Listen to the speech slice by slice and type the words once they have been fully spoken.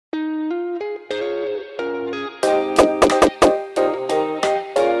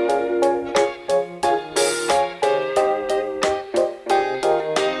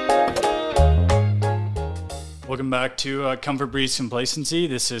welcome back to Comfort Breeds Complacency.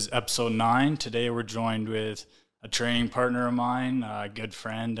 This is Ep.9. Today we're joined with a training partner of mine, a good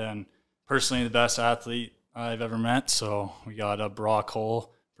friend, and personally the best athlete I've ever met. So we got a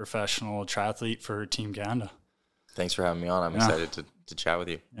Hoel, professional triathlete for Team Canada. Thanks for having me on. I'm excited to chat with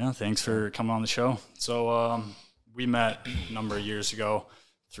you. Yeah, thanks for coming on the show. So we met a number of years ago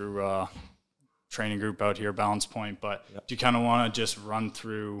through a training group out here, Balance Point. But do you kind of want to just run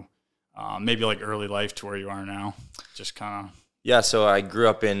through maybe like early life to where you are now? Just kind of. Yeah, so I grew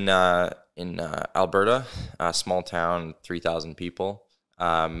up in Alberta, a small town, 3,000 people.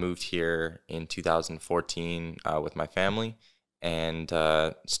 Moved here in 2014 with my family and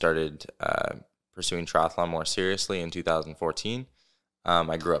started pursuing triathlon more seriously in 2014.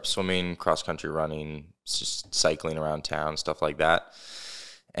 I grew up swimming, cross-country running, just cycling around town, stuff like that.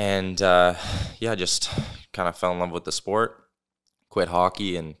 And just kind of fell in love with the sport, quit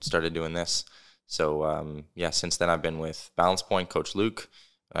hockey, and started doing this. So, since then I've been with Balance Point, Coach Luke.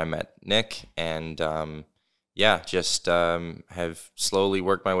 I met Nick, and have slowly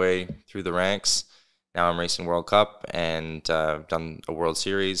worked my way through the ranks. Now I'm racing World Cup and done a World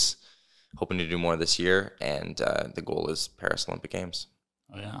Series, hoping to do more this year, and the goal is Paris Olympic Games.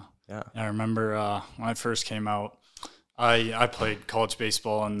 Oh, yeah. I remember when I first came out, I played college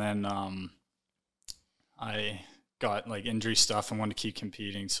baseball, and then I got like injury stuff and wanted to keep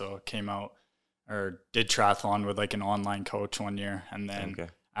competing, so came out or did triathlon with like an online coach one year, and then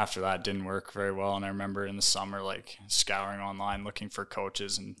after that didn't work very well. And I remember in the summer like scouring online looking for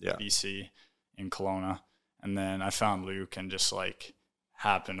coaches in BC, in Kelowna, and then I found Luke and just like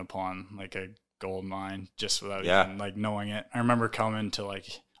happened upon like a gold mine just without even like knowing it. I remember coming to like,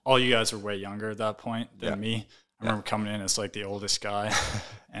 all you guys were way younger at that point than me. I remember coming in as like the oldest guy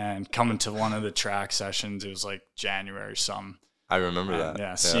and coming to one of the track sessions. It was like January or something. I remember that.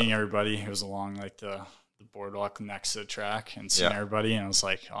 Yeah, seeing everybody who was along like the boardwalk next to the track and seeing everybody, and I was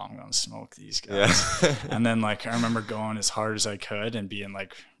like, oh, I'm going to smoke these guys. And then like I remember going as hard as I could and being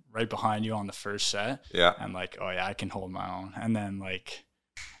like right behind you on the first set. Yeah. And like, oh yeah, I can hold my own. And then like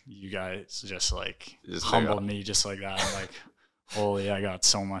you guys just like humbled me just like that. I'm like, holy, I got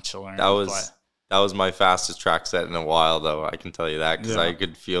so much to learn. That was my fastest track set in a while, though. I can tell you that because I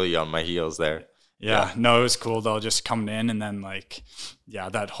could feel you on my heels there. Yeah, no, it was cool though, just coming in and then like,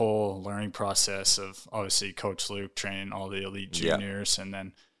 that whole learning process of obviously Coach Luke training all the elite juniors and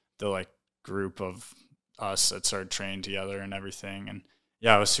then the like group of us that started training together and everything. And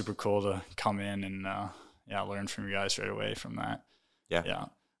it was super cool to come in and learn from you guys right away from that. Yeah.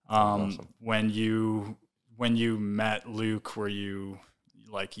 Awesome. When you met Luke, were you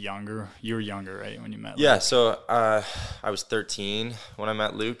like younger? You were younger, right, when you met Luke? Yeah, so I was 13 when I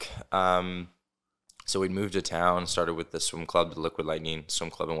met Luke. So we'd moved to town, started with the swim club, the Liquid Lightning Swim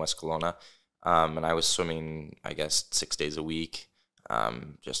Club in West Kelowna. And I was swimming, I guess, 6 days a week,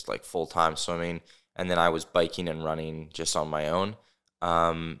 just like full-time swimming. And then I was biking and running just on my own.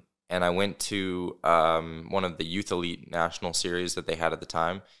 And I went to one of the Youth Elite National Series that they had at the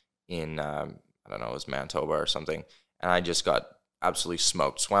time in, it was Manitoba or something. And I just got absolutely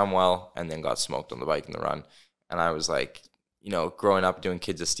smoked, swam well, and then got smoked on the bike and the run. And I was like, growing up doing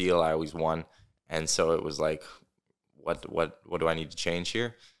Kids of Steel, I always won. And so it was like, what do I need to change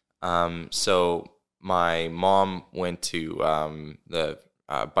here? So my mom went to the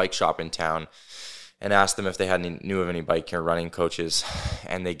bike shop in town and asked them if they knew of any bike or running coaches.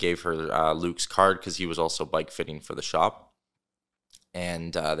 And they gave her Luke's card because he was also bike fitting for the shop.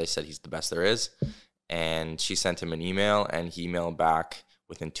 And they said he's the best there is. And she sent him an email, and he emailed back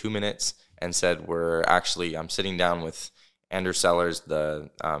within 2 minutes and said, I'm sitting down with Andrew Sellers,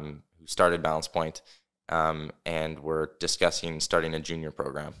 who started Balance Point, and we're discussing starting a junior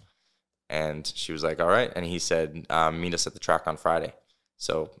program. And she was like, all right. And he said, meet us at the track on Friday.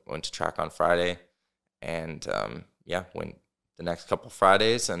 So I went to track on Friday and, went the next couple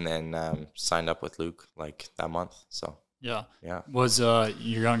Fridays and then signed up with Luke like that month. So, yeah. Was your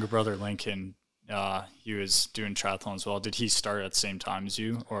younger brother, Lincoln, he was doing triathlon as well. Did he start at the same time as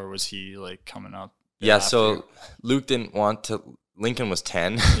you, or was he like coming up? Yeah, so Luke didn't want to. Lincoln was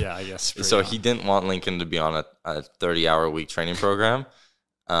 10. Yeah, I guess. So he didn't want Lincoln to be on a 30-hour-a-week training program.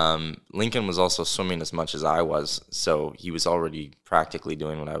 Lincoln was also swimming as much as I was, so he was already practically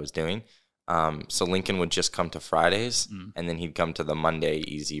doing what I was doing. So Lincoln would just come to Fridays, and then he'd come to the Monday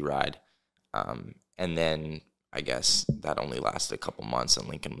easy ride. And then I guess that only lasted a couple months, and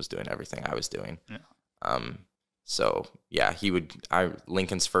Lincoln was doing everything I was doing. Yeah. So yeah,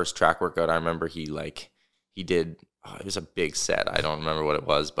 Lincoln's first track workout, I remember he did, it was a big set. I don't remember what it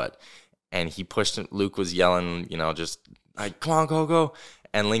was, and he pushed, Luke was yelling, just like, come on, go.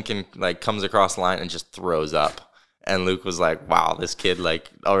 And Lincoln like comes across the line and just throws up. And Luke was like, wow, this kid like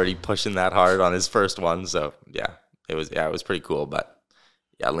already pushing that hard on his first one. So yeah, it was pretty cool. But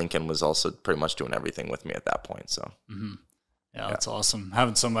yeah, Lincoln was also pretty much doing everything with me at that point. So yeah, that's awesome.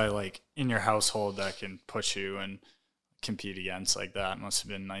 Having somebody like in your household that can push you and compete against like that must have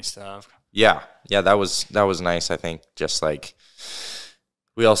been nice to have. Yeah, that was nice. I think just like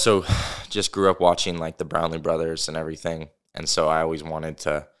we also just grew up watching like the Brownlee brothers and everything, and so I always wanted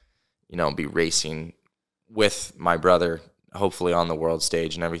to, be racing with my brother, hopefully on the world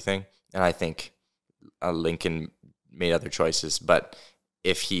stage and everything. And I think Lincoln made other choices, but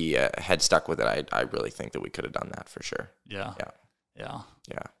if he had stuck with it, I really think that we could have done that for sure. Yeah.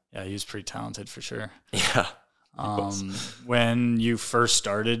 He was pretty talented for sure. Yeah. When you first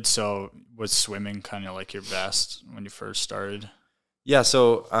started, so was swimming kind of like your best when you first started? Yeah.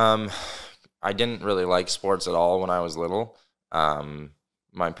 So I didn't really like sports at all when I was little.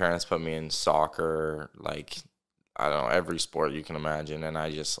 My parents put me in soccer, like, I don't know, every sport you can imagine. And I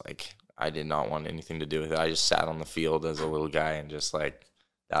just I did not want anything to do with it. I just sat on the field as a little guy and just I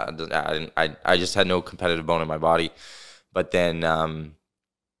just had no competitive bone in my body. But then,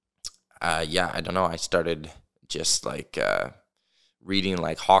 I don't know. I started just reading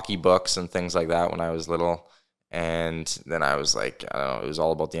like hockey books and things like that when I was little. And then I was like, I don't know, it was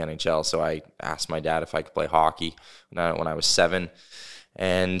all about the NHL. So I asked my dad if I could play hockey when I was 7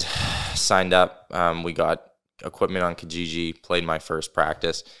 and signed up. We got equipment on Kijiji, played my first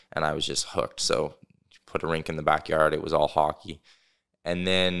practice, and I was just hooked. So put a rink in the backyard. It was all hockey. And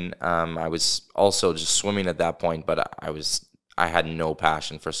then I was also just swimming at that point, but I had no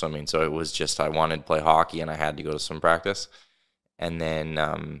passion for swimming. So it was just I wanted to play hockey, and I had to go to swim practice. And then,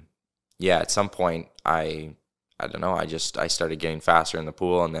 at some point, I don't know, I started getting faster in the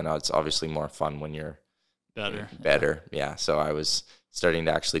pool, and then it's obviously more fun when you're better. Yeah. So I was starting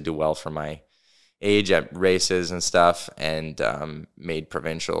to actually do well for my age at races and stuff, and made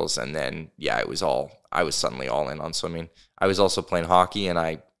provincials. And then, I was suddenly all in on swimming. I was also playing hockey, and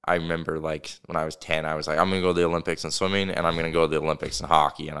I remember like when I was 10, I was like, I'm going to go to the Olympics in swimming, and I'm going to go to the Olympics in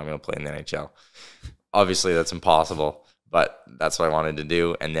hockey, and I'm going to play in the NHL. Obviously that's impossible, but that's what I wanted to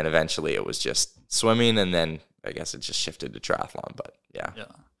do. And then eventually it was just swimming, and then I guess it just shifted to triathlon. But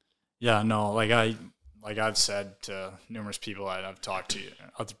no, like I've said to numerous people I've talked to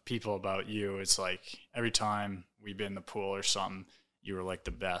other people about you, it's like every time we've been in the pool or something, you were like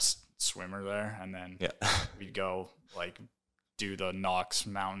the best swimmer there. And then we'd go like do the Knox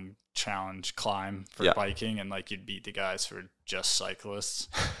Mountain Challenge climb for biking, and like you'd beat the guys who were just cyclists.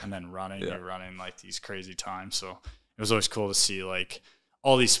 And then running, you're running like these crazy times. So it was always cool to see like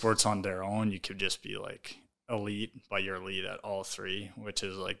all these sports on their own, you could just be like elite, but you're elite at all three, which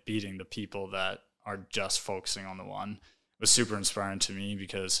is like beating the people that are just focusing on the one. It was super inspiring to me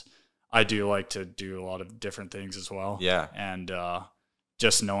because I do like to do a lot of different things as well. Yeah. And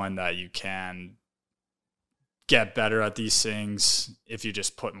just knowing that you can get better at these things if you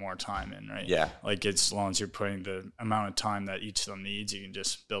just put more time in, right? Yeah. Like as long as you're putting the amount of time that each of them needs, you can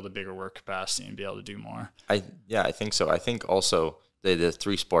just build a bigger work capacity and be able to do more. I think so. I think also the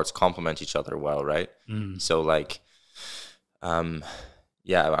three sports complement each other well, right? So like, and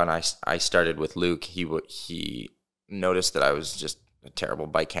I started with Luke. He noticed that I was just a terrible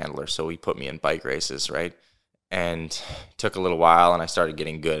bike handler, so he put me in bike races, right? And it took a little while, and I started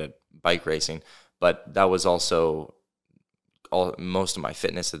getting good at bike racing. But that was also most of my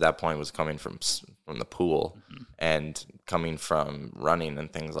fitness at that point was coming from the pool and coming from running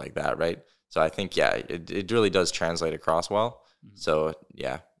and things like that, right? So I think it really does translate across well. So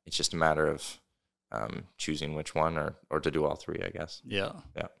it's just a matter of choosing which one or to do all three, I guess. Yeah.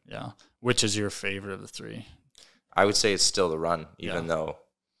 Which is your favorite of the three? I would say it's still the run, even though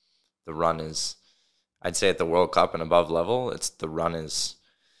the run is, I'd say at the World Cup and above level, the run is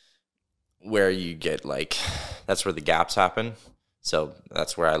where you get that's where the gaps happen. So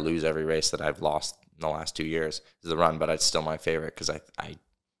that's where I lose every race that I've lost in the last 2 years is the run, but it's still my favorite because I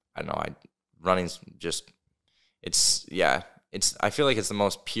don't know, running's just, I feel like it's the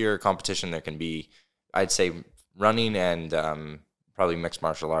most pure competition there can be. I'd say running and probably mixed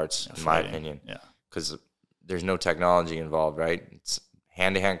martial arts, in my opinion. Yeah. Because there's no technology involved, right? It's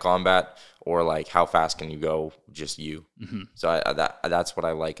hand-to-hand combat, or like how fast can you go, just you. So that's what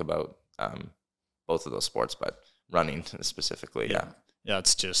I like about both of those sports, but running specifically, Yeah,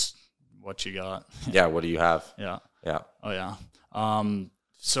 it's just what you got. What do you have? Yeah. Oh, yeah.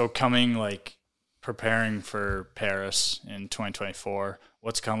 So preparing for Paris in 2024,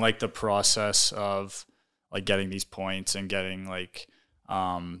 what's kind of like the process of like getting these points and getting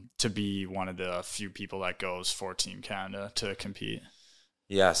to be one of the few people that goes for Team Canada to compete?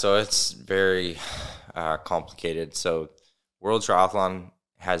 Yeah, so it's very complicated. So World Triathlon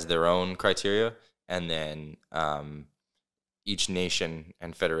has their own criteria, and then each nation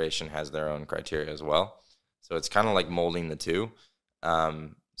and federation has their own criteria as well. So it's kind of like molding the two.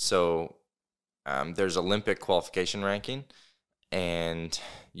 There's Olympic qualification ranking, and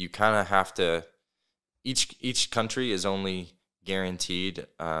you kind of have to. Each country is only guaranteed.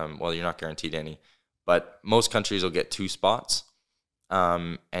 Well, you're not guaranteed any, but most countries will get 2 spots.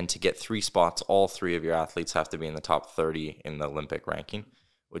 And to get 3 spots, all 3 of your athletes have to be in the top 30 in the Olympic ranking,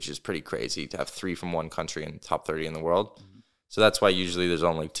 which is pretty crazy to have 3 from one country in the top 30 in the world. Mm-hmm. So that's why usually there's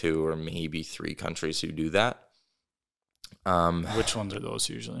only 2 or maybe 3 countries who do that. Which ones are those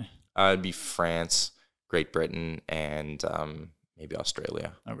usually? It'd be France, Great Britain, and maybe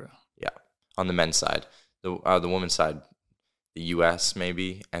Australia. Okay. Yeah, on the men's side. The women's side, the U.S.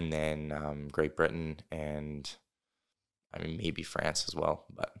 maybe, and then Great Britain and maybe France as well.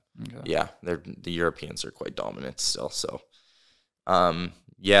 But yeah, the Europeans are quite dominant still. So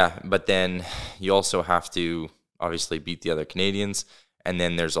but then you also have to obviously beat the other Canadians, and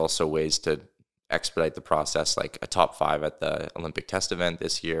then there's also ways to expedite the process, like a top 5 at the Olympic test event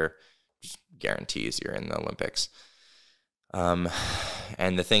this year just guarantees you're in the Olympics. And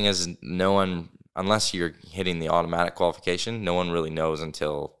the thing is, no one, unless you're hitting the automatic qualification, no one really knows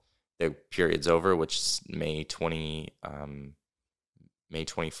until the period's over, which is May 24th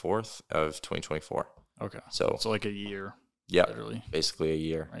of 2024. Okay. So like a year. Yeah, literally. Basically a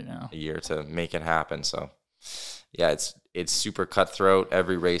year right now. A year to make it happen. So yeah, it's super cutthroat.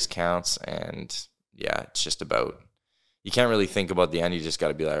 Every race counts, and yeah, it's just about, you can't really think about the end. You just got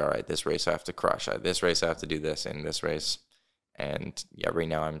to be like, all right, this race I have to crush. This race I have to do this, in this race. And yeah, right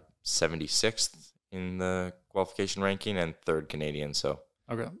now I'm 76th in the qualification ranking and 3rd Canadian. So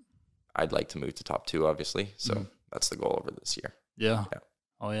okay, I'd like to move to top 2, obviously. So that's the goal over this year. Yeah.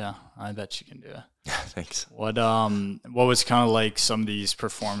 Oh yeah, I bet you can do it. Thanks. What was kind of like some of these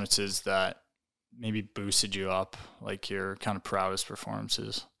performances that maybe boosted you up, like your kind of proudest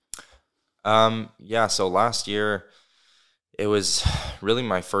performances? So last year, it was really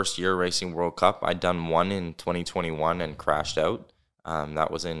my first year racing World Cup. I'd done one in 2021 and crashed out.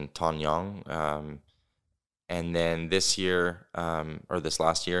 That was in Tonyang. And then this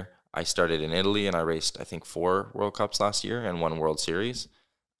last year, I started in Italy, and I raced, I think, 4 World Cups last year and 1 World Series.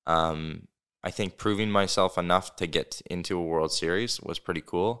 I think proving myself enough to get into a World Series was pretty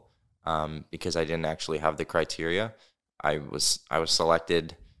cool, because I didn't actually have the criteria. I was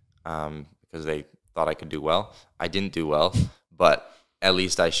selected because they thought I could do well. I didn't do well, but at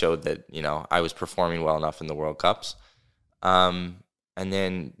least I showed that, I was performing well enough in the World Cups. And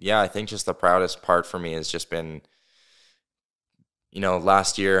then, I think just the proudest part for me has just been,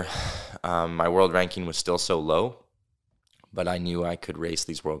 last year, my world ranking was still so low, but I knew I could race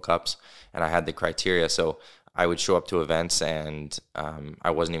these World Cups, and I had the criteria. So I would show up to events, and I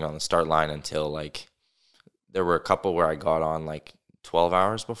wasn't even on the start line until there were a couple where I got on 12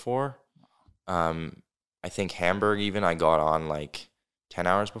 hours before. I think Hamburg even I got on 10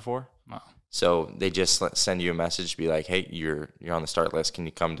 hours before. Wow. So they just send you a message, be like, hey, you're on the start list. Can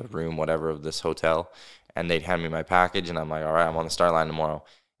you come to room whatever of this hotel? And they'd hand me my package, and I'm like, all right, I'm on the start line tomorrow.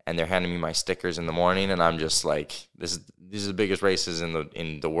 And they're handing me my stickers in the morning, and I'm just like, these are the biggest races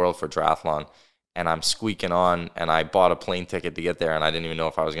in the world for triathlon. And I'm squeaking on, and I bought a plane ticket to get there, and I didn't even know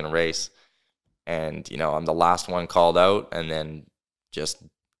if I was going to race. And, I'm the last one called out, and then just,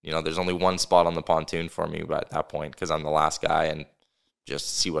 there's only 1 spot on the pontoon for me at that point, because I'm the last guy, and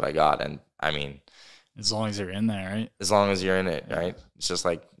just see what I got. And as long as you're in there, right? As long as you're in it, right? It's just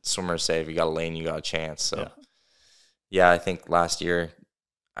like swimmers say, if you got a lane, you got a chance. So I think last year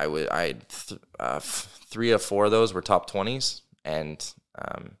I had 3 of 4 of those were top 20s, and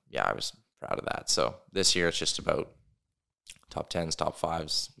I was proud of that. So this year it's just about top 10s, top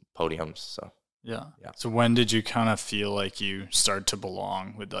 5s, podiums. So yeah. So when did you kind of feel like you started to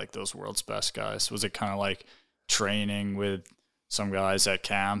belong with those world's best guys? Was it kind of like training with some guys at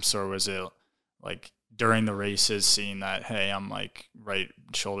camps, or was it during the races seeing that, hey, I'm right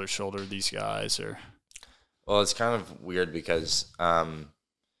shoulder to shoulder with these guys? Or well, it's kind of weird because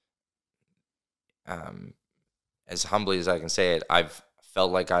as humbly as I can say it, I've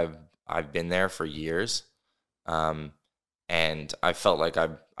felt like I've been there for years, and I felt like I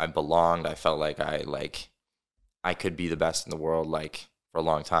belonged. I felt like I could be the best in the world for a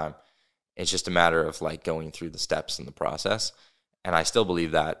long time. It's just a matter of going through the steps in the process, and I still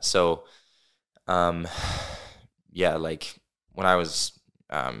believe that. So when I was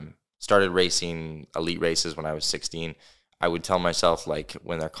started racing elite races when I was 16, I would tell myself, like,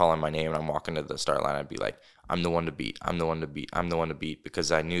 when they're calling my name and I'm walking to the start line, I'd be like, I'm the one to beat. I'm the one to beat. I'm the one to beat.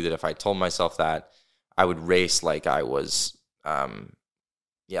 Because I knew that if I told myself that, I would race like I was,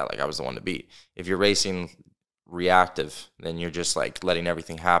 like I was the one to beat. If you're racing reactive, then you're just like letting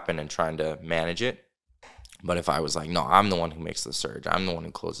everything happen and trying to manage it. But if I was like, no, I'm the one who makes the surge, I'm the one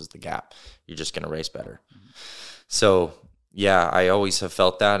who closes the gap, you're just going to race better. So, yeah, I always have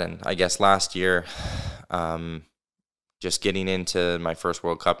felt that. And I guess last year, just getting into my first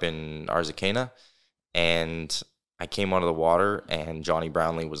World Cup in Arzakena, and I came out of the water, and Johnny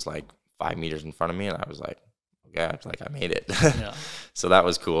Brownlee was like 5 meters in front of me, and I was like, okay, I made it. Yeah. So that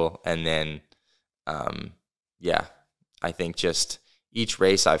was cool. And then, I think just each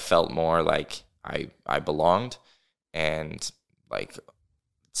race I felt more like I belonged. And like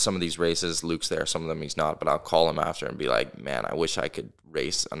some of these races, Luke's there, some of them he's not, but I'll call him after and be like, man, I wish I could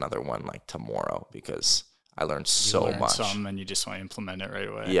race another one like tomorrow, because I learned so much. Some, and you just want to implement it right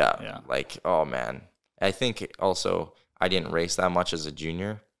away. Yeah. Like, oh man. I think also I didn't race that much as a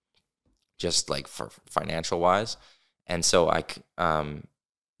junior, just like for financial wise. And so I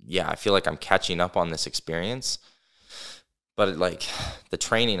feel like I'm catching up on this experience. But like the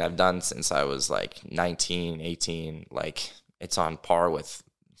training I've done since I was like 19, 18, like it's on par with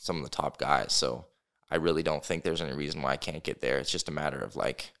some of the top guys. So I really don't think there's any reason why I can't get there. It's just a matter of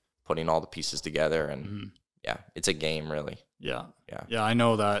like putting all the pieces together, and it's a game really. Yeah. I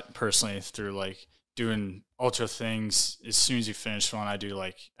know that personally through like doing ultra things. As soon as you finish one, I do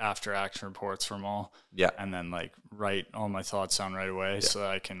like after action reports from all. Yeah. And then like write all my thoughts down right away so that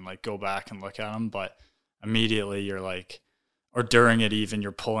I can like go back and look at them. But immediately you're like, or during it even,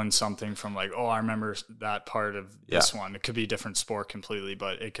 you're pulling something from like, oh, I remember that part of this one. It could be a different sport completely,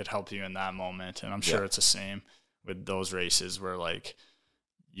 but it could help you in that moment. And I'm sure it's the same with those races where like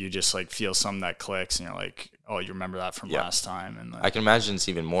you just like feel something that clicks and you're like, oh, you remember that from last time. And like, I can imagine it's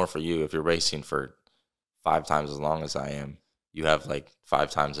even more for you if you're racing for 5 times as long as I am. You have like 5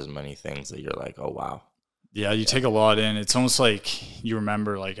 times as many things that you're like, oh, wow. Yeah, you take a lot in. It's almost like you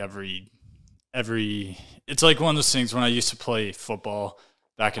remember like every it's like one of those things when I used to play football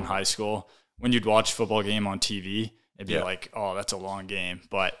back in high school, when you'd watch a football game on TV, it'd be like, oh, that's a long game.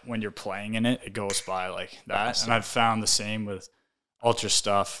 But when you're playing in it, it goes by like that. Awesome. And I've found the same with ultra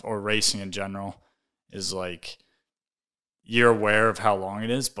stuff or racing in general, is like you're aware of how long it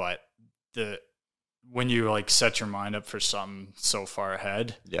is, but when you like set your mind up for something so far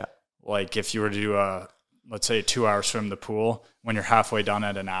ahead, like if you were to do let's say a 2-hour swim the pool, when you're halfway done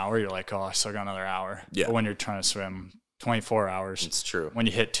at an hour, you're like, oh, I still got another hour. Yeah. But when you're trying to swim 24 hours, it's true. When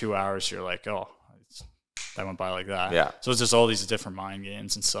you hit 2 hours, you're like, oh, that went by like that. Yeah. So it's just all these different mind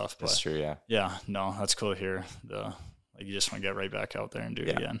games and stuff. But that's true. Yeah. Yeah. No, that's cool to hear. Like you just want to get right back out there and do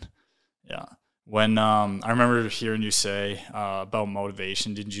it again. Yeah. When I remember hearing you say about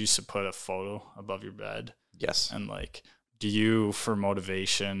motivation, did you used to put a photo above your bed? Yes. And like, do you, for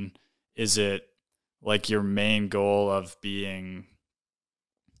motivation, is it like your main goal of being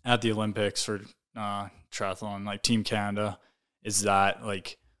at the Olympics for triathlon, like Team Canada, is that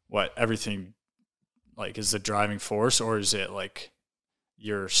like what everything like is the driving force, or is it like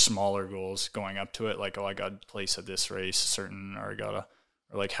your smaller goals going up to it? Like, oh, I got to place at this race certain, or or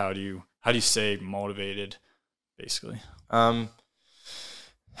like, how do you stay motivated basically?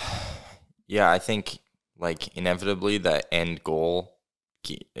 Yeah, I think like inevitably the end goal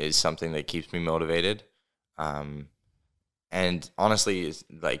is something that keeps me motivated. And honestly, it's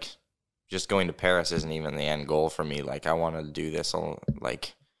like just going to Paris isn't even the end goal for me. Like I want to do this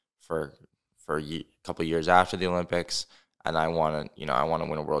like for a couple of years after the Olympics, and I want to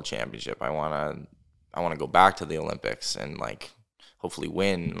win a world championship. I want to go back to the Olympics and like hopefully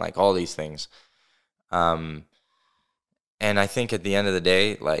win, like all these things. And I think at the end of the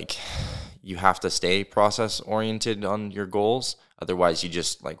day, like you have to stay process oriented on your goals. Otherwise you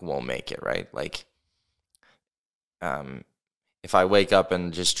just like won't make it, right? Like, if I wake up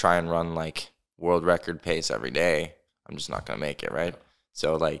and just try and run like world record pace every day, I'm just not going to make it, right?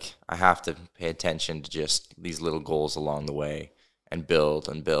 So like I have to pay attention to just these little goals along the way and build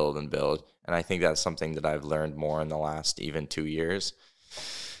and build and build. And I think that's something that I've learned more in the last even 2 years,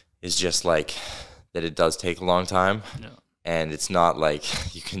 is just like that it does take a long time. Yeah. And it's not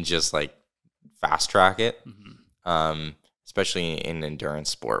like you can just like fast track it. Mm-hmm. Especially in endurance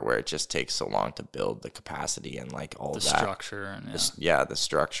sport where it just takes so long to build the capacity and like all the that structure and the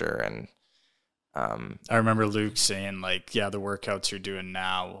structure. And I remember Luke saying like, the workouts you're doing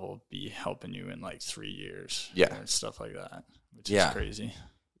now will be helping you in like 3 years. Yeah. And stuff like that, which is crazy.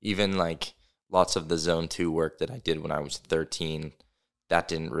 Even like lots of the zone 2 work that I did when I was 13, that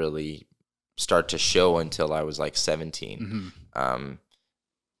didn't really start to show until I was like 17. Mm-hmm.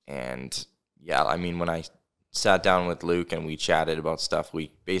 And yeah, I mean, when I sat down with Luke and we chatted about stuff,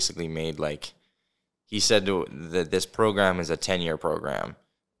 we basically made like, he said that this program is a 10-year program.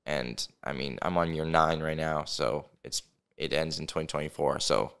 And I mean, I'm on year 9 right now, so it ends in 2024.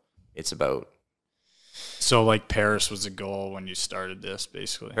 So it's about. So like Paris was the goal when you started this,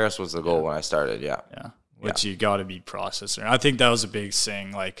 basically. Paris was the goal when I started, yeah. Yeah, which you got to be processor. I think that was a big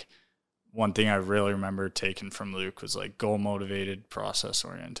thing. Like one thing I really remember taking from Luke was like goal motivated, process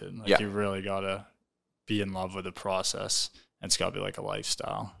oriented. Like you really got to be in love with the process. And it's got to be like a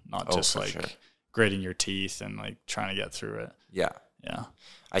lifestyle, not just like gritting your teeth and like trying to get through it. Yeah. Yeah.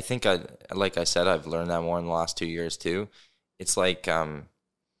 I think like I said, I've learned that more in the last 2 years too. It's like,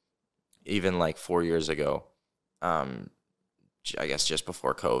 even like 4 years ago, I guess just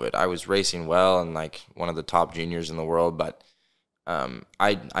before COVID, I was racing well and like one of the top juniors in the world, but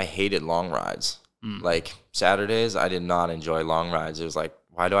I hated long rides. Like Saturdays, I did not enjoy long rides. It was like,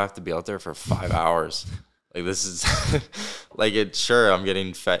 why do I have to be out there for 5 hours? Like this is like sure, I'm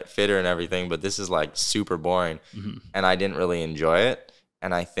getting fitter and everything, but this is like super boring. And I didn't really enjoy it.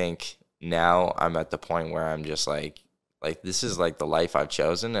 And I think now I'm at the point where I'm just like this is like the life I've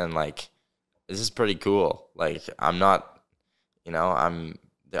chosen, and like this is pretty cool. Like I'm not,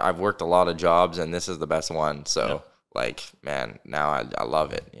 I've worked a lot of jobs and this is the best one. So like, man, now I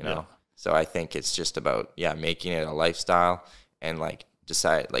love it, So I think it's just about making it a lifestyle and like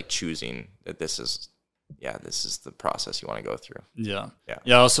choosing that this is the process you want to go through. Yeah.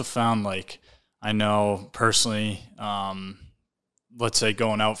 I also found like, I know personally, let's say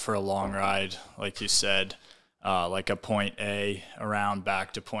going out for a long ride, like you said, like a point A around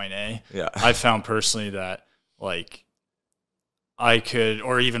back to point A. Yeah. I found personally that like I could,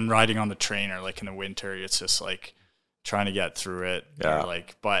 or even riding on the trainer, like in the winter, it's just like trying to get through it. Yeah.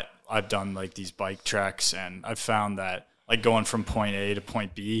 But I've done like these bike treks and I've found that like going from point A to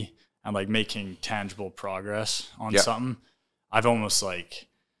point B and like making tangible progress on something, I've almost like,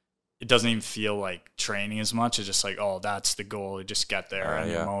 it doesn't even feel like training as much. It's just like, oh, that's the goal. You just get there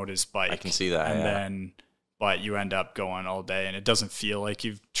and the mode is bike. I can see that. And then, but you end up going all day and it doesn't feel like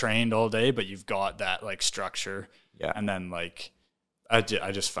you've trained all day, but you've got that like structure. Yeah. And then like, I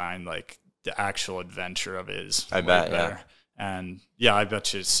just find like the actual adventure of it is better. Yeah. And I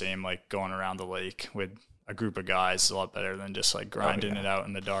bet you it's the same, like going around the lake with a group of guys is a lot better than just like grinding it out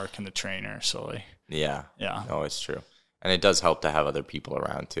in the dark in the trainer. So like, yeah. No, it's true. And it does help to have other people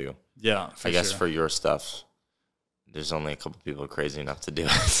around too. Yeah, I guess for your stuff, there's only a couple people crazy enough to do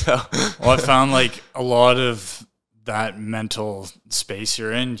it. So, well, I found like a lot of that mental space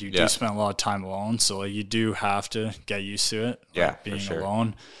you're in, you do spend a lot of time alone. So like you do have to get used to it. Like being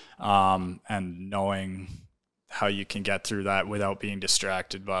alone, and knowing how you can get through that without being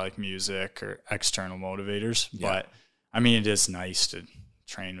distracted by like music or external motivators. Yeah. But I mean, it is nice to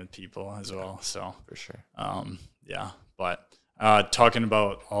train with people as well. So for sure. But talking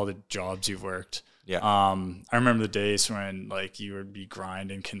about all the jobs you've worked, I remember the days when like you would be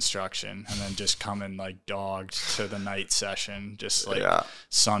grinding construction and then just coming like dogged to the night session, just like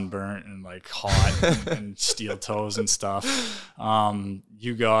sunburnt and like hot and steel toes and stuff.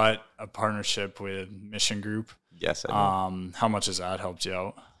 You got a partnership with Mission Group. Yes, I do. How much has that helped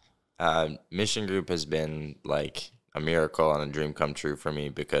you out? Mission Group has been like a miracle and a dream come true for me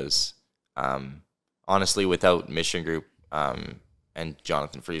because honestly, without Mission Group and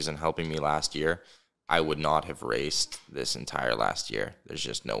Jonathan Friesen helping me last year, I would not have raced this entire last year. There's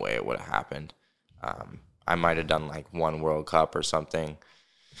just no way it would have happened. I might have done like one World Cup or something,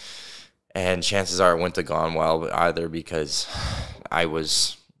 and chances are it wouldn't have gone well either because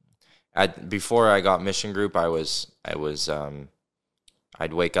before I got Mission Group, I'd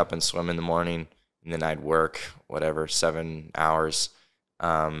wake up and swim in the morning, and then I'd work 7 hours,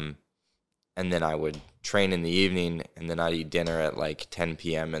 and then I would train in the evening, and then I'd eat dinner at like 10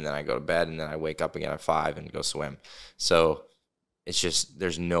 p.m. and then I go to bed, and then I wake up again at 5 and go swim. So it's just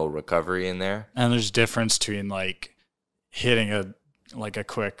there's no recovery in there. And there's difference between like hitting a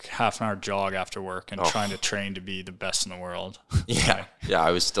quick half-an-hour jog after work and trying to train to be the best in the world. Yeah,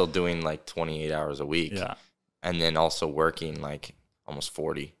 I was still doing like 28 hours a week. Yeah, and then also working like almost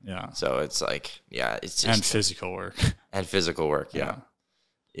 40. Yeah, so it's like it's just physical work.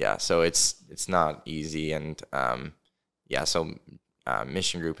 Yeah, so it's not easy, and so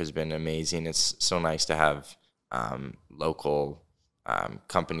Mission Group has been amazing. It's so nice to have local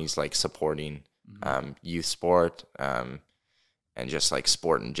companies like supporting youth sport and just like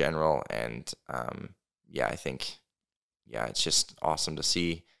sport in general, and I think it's just awesome to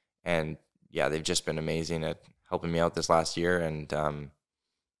see, and they've just been amazing at helping me out this last year, and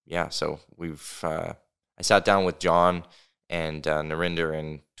yeah, so I sat down with John and Narinder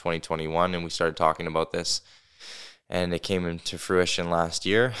in 2021, and we started talking about this, and it came into fruition last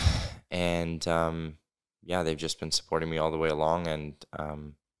year, and yeah, they've just been supporting me all the way along, and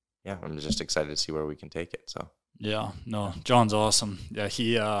yeah, I'm just excited to see where we can take it. So yeah, no, John's awesome. Yeah,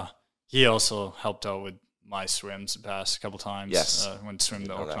 he also helped out with my swims the past couple times. Yes, went to swim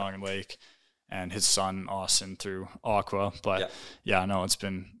the Okanagan Lake, and his son Austin through Aqua. But yeah, no, it's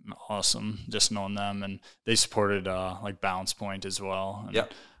been awesome just knowing them, and they supported like Balance Point as well. And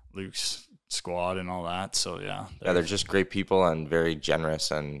Luke's squad and all that. So yeah, they're just great people and very generous,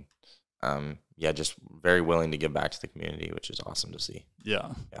 and yeah, just very willing to give back to the community, which is awesome to see.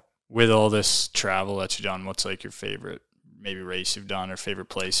 Yeah. With all this travel that you've done, what's like your favorite maybe race you've done or favorite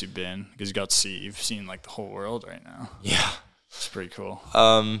place you've been? Because you've seen like the whole world right now. Yeah, it's pretty cool.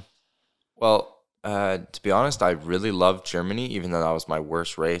 Well, to be honest, I really loved Germany, even though that was my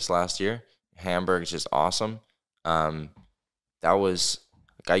worst race last year. Hamburg is just awesome. That was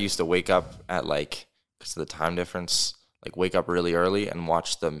like, I used to wake up at like, because of the time difference, like wake up really early and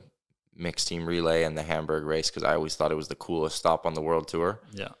watch the mixed team relay and the Hamburg race, because I always thought it was the coolest stop on the world tour.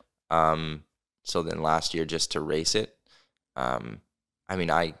 Yeah. So then last year, just to race it, I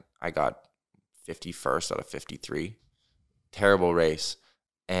mean, I got 51st out of 53. Terrible race.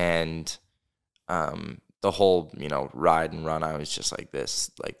 And the whole, ride and run, I was just like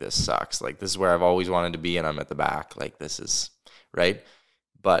this sucks. Like, this is where I've always wanted to be, and I'm at the back. Like, this is right.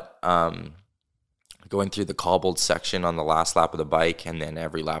 But going through the cobbled section on the last lap of the bike and then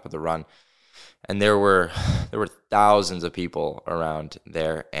every lap of the run, and there were thousands of people around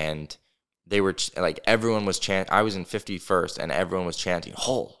there, and they were like, everyone was chanting. I was in 51st, and everyone was chanting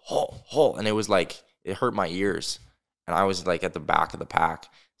Hoel, Hoel, Hoel, and it was like, it hurt my ears, and I was like at the back of the pack.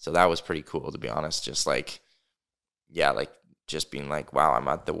 So that was pretty cool, to be honest. Just like, yeah, like just being like, wow, I'm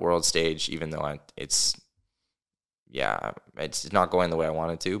at the world stage, even though it's not going the way I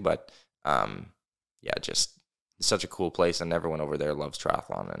wanted to, but yeah, just it's such a cool place, and everyone over there loves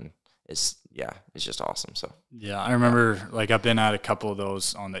triathlon, and it's just awesome. So yeah, I remember like I've been at a couple of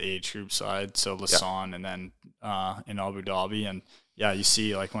those on the age group side, so Lausanne and then in Abu Dhabi, and yeah, you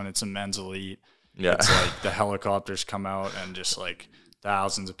see like when it's a men's elite, it's like the helicopters come out and just like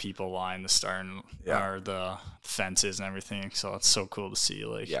thousands of people line the start or the fences and everything. So it's so cool to see,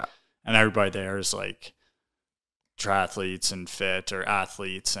 like, and everybody there is like triathletes and fit or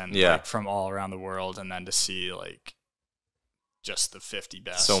athletes and like from all around the world, and then to see like just the 50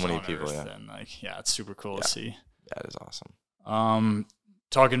 best, so many people, and like it's super cool to see. Yeah, it is awesome.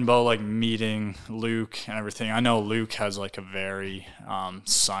 Talking about like meeting Luke and everything, I know Luke has like a very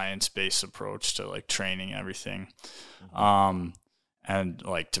science-based approach to like training and everything. And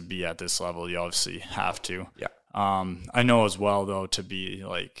like to be at this level, you obviously have to. Yeah. I know as well though, to be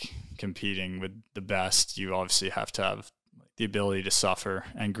like competing with the best, you obviously have to have the ability to suffer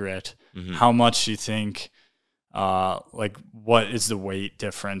and grit. Mm-hmm. How much do you think, like what is the weight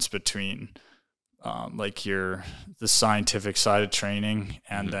difference between like the scientific side of training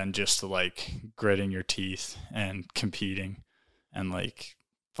and then just like gritting your teeth and competing and like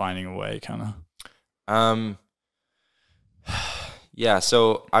finding a way kind of? Yeah,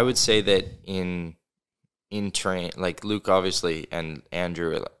 so I would say that in train, like Luke obviously and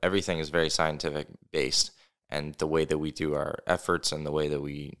Andrew, everything is very scientific based, and the way that we do our efforts and the way that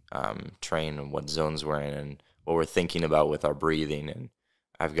we train and what zones we're in and what we're thinking about with our breathing. And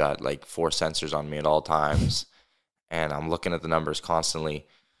I've got like 4 sensors on me at all times, and I'm looking at the numbers constantly.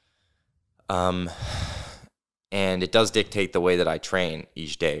 And it does dictate the way that I train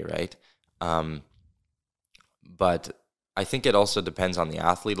each day, right? But I think it also depends on the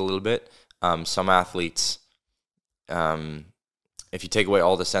athlete a little bit. Some athletes, if you take away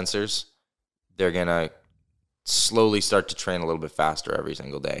all the sensors, they're going to slowly start to train a little bit faster every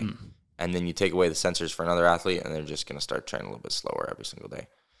single day. And then you take away the sensors for another athlete, and they're just going to start training a little bit slower every single day.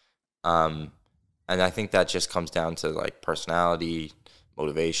 And I think that just comes down to like personality,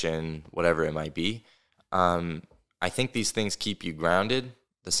 motivation, whatever it might be. I think these things keep you grounded,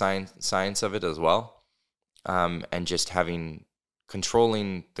 the science of it as well. And just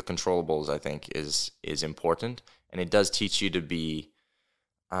controlling the controllables, I think, is important. And it does teach you to be,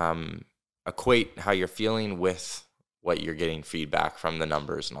 equate how you're feeling with what you're getting feedback from the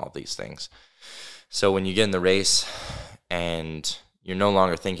numbers and all these things. So when you get in the race and you're no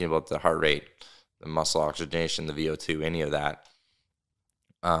longer thinking about the heart rate, the muscle oxygenation, the VO2, any of that,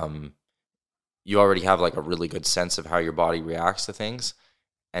 you already have like a really good sense of how your body reacts to things.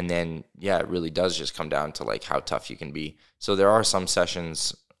 And then, it really does just come down to like how tough you can be. So there are some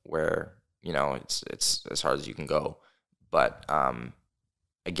sessions where, it's as hard as you can go. But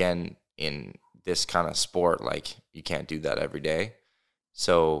again, in this kind of sport, like you can't do that every day.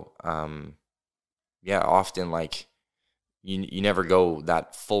 So, often like you never go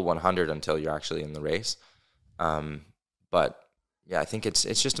that full 100 until you're actually in the race. But yeah, I think it's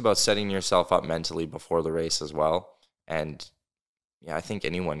just about setting yourself up mentally before the race as well. And yeah, I think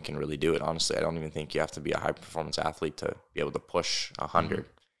anyone can really do it. Honestly, I don't even think you have to be a high performance athlete to be able to push 100.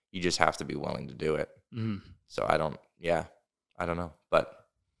 You just have to be willing to do it. So I don't know, but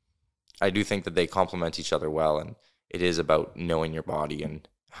I do think that they complement each other well, and it is about knowing your body and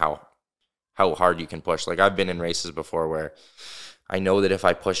how hard you can push. Like I've been in races before where I know that if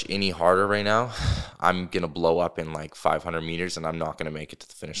I push any harder right now, I'm going to blow up in like 500 meters and I'm not going to make it to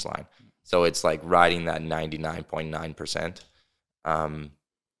the finish line. So it's like riding that 99.9%.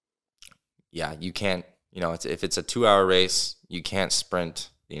 You can't, if it's a 2-hour race, you can't sprint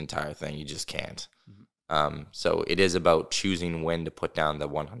the entire thing. You just can't. So it is about choosing when to put down the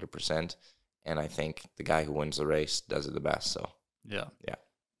 100%. And I think the guy who wins the race does it the best. So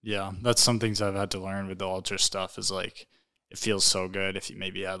yeah, that's some things I've had to learn with the ultra stuff is like, it feels so good if you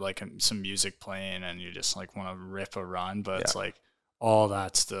maybe had like some music playing and you just like want to rip a run, but it's like all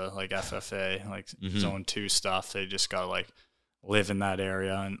that's the like FFA, like zone 2 stuff. They just got to like live in that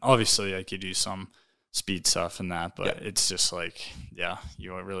area. And obviously like you do some speed stuff and that, but it's just like,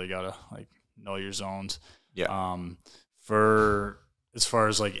 you really got to like know your zones. For as far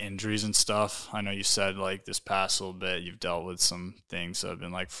as like injuries and stuff, I know you said like this past little bit you've dealt with some things that have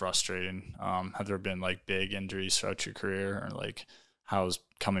been like frustrating. Have there been like big injuries throughout your career, or like how's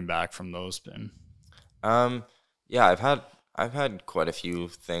coming back from those been? I've had quite a few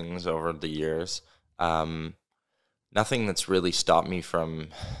things over the years. Nothing that's really stopped me from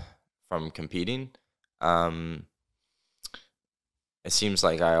competing. It seems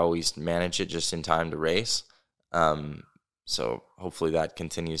like I always manage it just in time to race. So hopefully that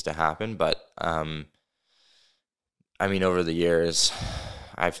continues to happen. But over the years,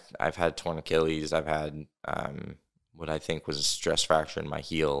 I've had torn Achilles. I've had what I think was a stress fracture in my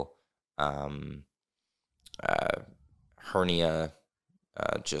heel, hernia,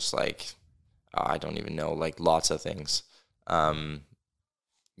 I don't even know, like lots of things.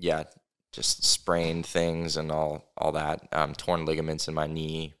 Just sprained things and all that. Torn ligaments in my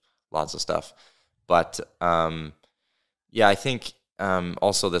knee, lots of stuff. But I think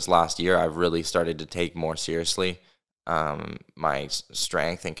also this last year I've really started to take more seriously my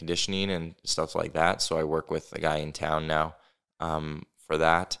strength and conditioning and stuff like that. So I work with a guy in town now for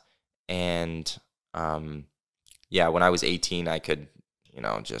that. And when I was 18, I could,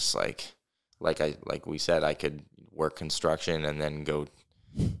 just like we said, I could work construction and then go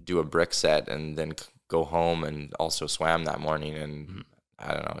do a brick set and then go home and also swam that morning and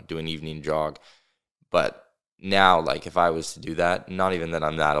I don't know, do an evening jog. But now, like if I was to do that, not even that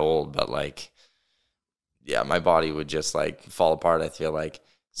I'm that old, but like, my body would just like fall apart, I feel like.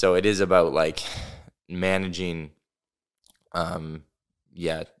 So it is about like managing,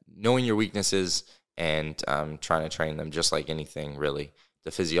 knowing your weaknesses and trying to train them just like anything really,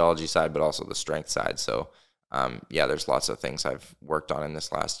 the physiology side, but also the strength side. So there's lots of things I've worked on in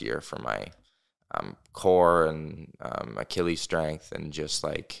this last year for my core and Achilles strength and just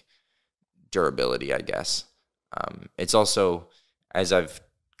like durability, I guess. It's also, as I've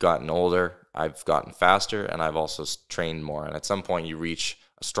gotten older, I've gotten faster and I've also trained more. And at some point you reach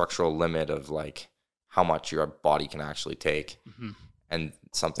a structural limit of like how much your body can actually take and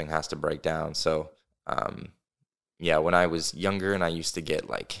something has to break down. So, when I was younger and I used to get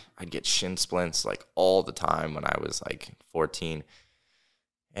I'd get shin splints like all the time when I was like 14.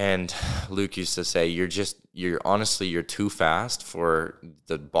 And Luke used to say, you're too fast for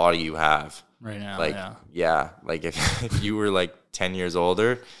the body you have right now. Like if you were like 10 years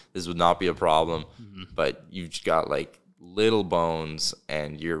older, this would not be a problem, but you've got like little bones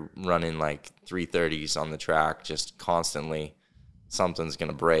and you're running like 330s on the track just constantly. Something's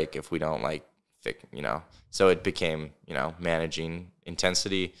going to break if we don't like fix, So it became, managing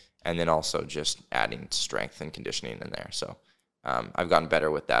intensity and then also just adding strength and conditioning in there. So I've gotten better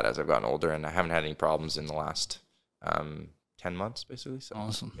with that as I've gotten older, and I haven't had any problems in the last 10 months, basically. So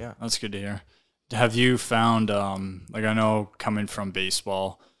awesome. Yeah. That's good to hear. Have you found, I know coming from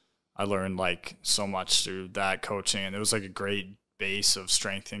baseball, I learned like so much through that coaching, and it was like a great base of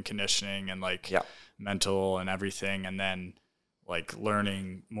strength and conditioning and like mental and everything. And then like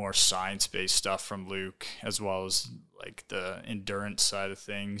learning more science-based stuff from Luke, as well as like the endurance side of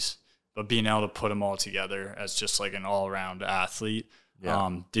things, but being able to put them all together as just like an all-around athlete.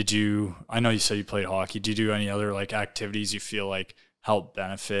 I know you said you played hockey. Do you do any other like activities you feel like help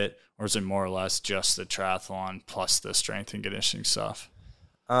benefit, or is it more or less just the triathlon plus the strength and conditioning stuff?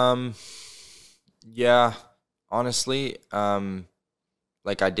 Yeah, honestly,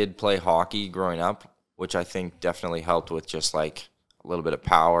 like I did play hockey growing up, which I think definitely helped with just like a little bit of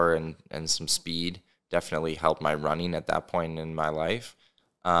power and some speed. Definitely helped my running at that point in my life.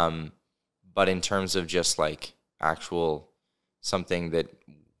 But in terms of just like actual something that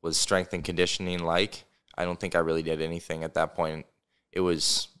was strength and conditioning, like I don't think I really did anything at that point. It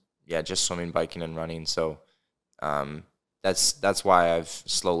was just swimming, biking, and running. So that's why I've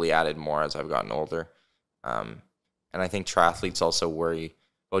slowly added more as I've gotten older. And I think triathletes also worry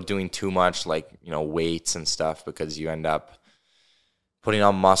about doing too much, like, weights and stuff, because you end up putting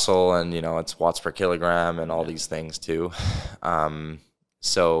on muscle and, it's watts per kilogram and all these things too. I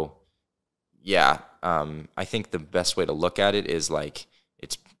think the best way to look at it is like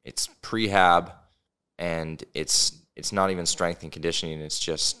it's prehab, and it's not even strength and conditioning. It's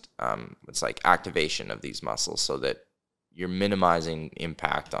just it's like activation of these muscles so that you're minimizing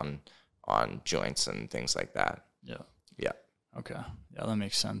impact on joints and things like that. Yeah. Okay. Yeah, that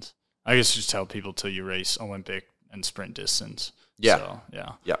makes sense. I guess just tell people till you race Olympic and sprint distance. Yeah. So,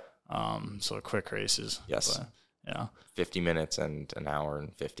 yeah. Yeah. So quick races. Yes. But, yeah. 50 minutes and an hour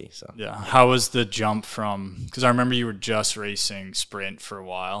and 50. So yeah. How was the jump from? Because I remember you were just racing sprint for a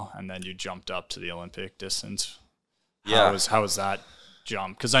while, and then you jumped up to the Olympic distance. How was that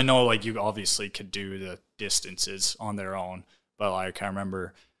jump? Because I know like you obviously could do the distances on their own, but like I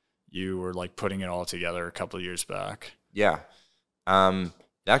remember you were like putting it all together a couple of years back. Yeah.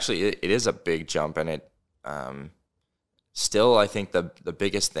 Actually, it is a big jump, and it still, I think the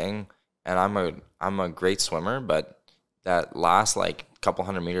biggest thing, and I'm a great swimmer, but that last like couple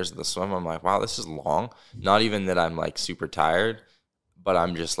hundred meters of the swim, I'm like, wow, this is long. Not even that I'm like super tired, but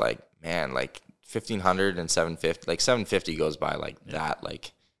I'm just like, man, like 1500 and 750, like 750 goes by like that.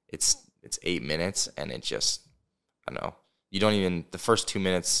 Like it's 8 minutes, and it just, I don't know. You don't even, the first 2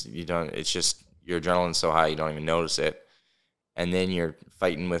 minutes, it's just, your adrenaline's so high, you don't even notice it. And then you're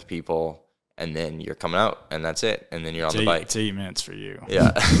fighting with people, and then you're coming out, and that's it. And then you're on the bike. It's 8 minutes for you.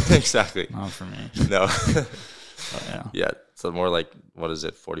 Yeah, exactly. Not for me. No. Yeah. Yeah. So more like, what is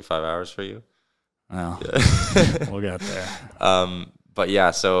it, 45 hours for you? Well, yeah. We'll get there. But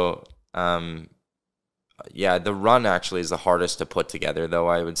yeah, so, the run actually is the hardest to put together, though,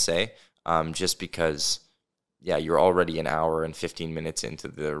 I would say, just because, you're already an hour and 15 minutes into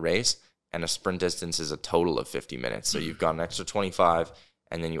the race, and a sprint distance is a total of 50 minutes. So you've got an extra 25,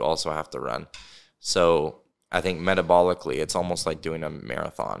 and then you also have to run. So I think metabolically, it's almost like doing a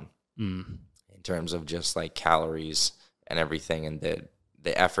marathon in terms of just like calories and everything, and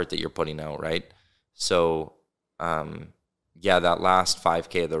the effort that you're putting out, right? So, that last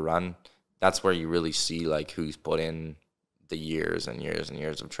 5K of the run, that's where you really see like who's put in the years and years and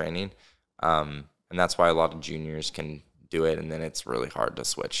years of training. And that's why a lot of juniors can do it, and then it's really hard to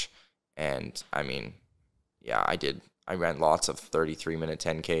switch. And I mean, I ran lots of 33-minute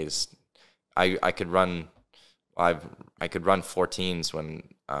 10Ks. I could run 14s when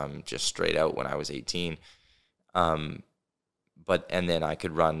just straight out when I was 18. And then I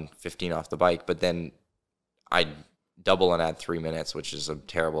could run 15 off the bike, but then I'd double and add 3 minutes, which is a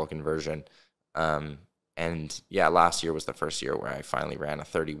terrible conversion. Last year was the first year where I finally ran a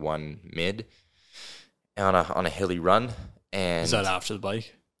 31 mid on a hilly run. And is that after the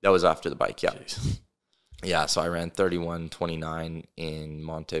bike? That was after the bike, yeah. Jeez. Yeah, so I ran 31:29 in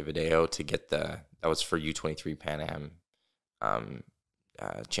Montevideo to get that was for U23 Pan Am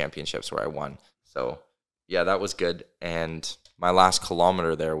championships where I won. So, yeah, that was good. And my last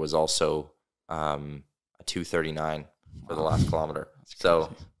kilometer there was also a 2:39 for the last kilometer. So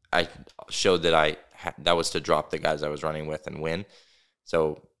I showed that that was to drop the guys I was running with and win.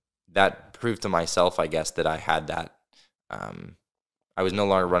 So that proved to myself, I guess, that I had that. I was no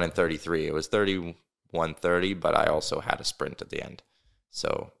longer running 33. It was 31:30, but I also had a sprint at the end,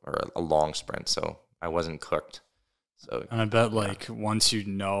 or a long sprint. So I wasn't cooked. So, and I bet once you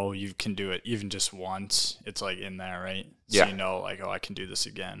know you can do it even just once, it's like in there, right? So yeah. You know, like, oh, I can do this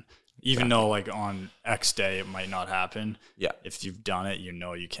again. Even though like on X day it might not happen. Yeah. If you've done it, you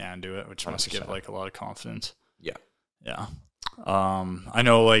know you can do it, which 100%. Must give like a lot of confidence. Yeah. Yeah. I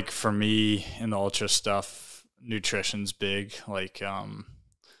know like for me in the ultra stuff, nutrition's big. Like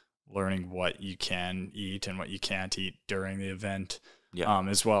learning what you can eat and what you can't eat during the event. Yeah.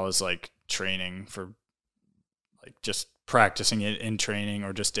 As well as like training for like just practicing it in training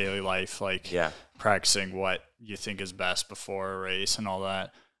or just daily life, like practicing what you think is best before a race and all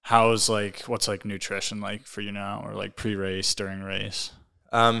that. What's like nutrition like for you now, or like pre-race, during race?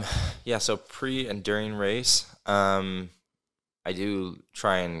 So pre and during race, I do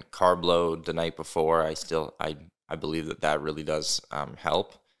try and carb load the night before. I believe that really does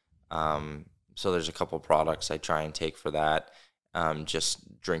help. So there's a couple products I try and take for that,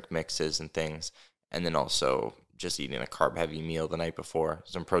 just drink mixes and things, and then also just eating a carb-heavy meal the night before,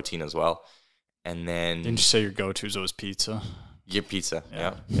 some protein as well. And then... Didn't you say your go-tos was pizza? Yeah, pizza.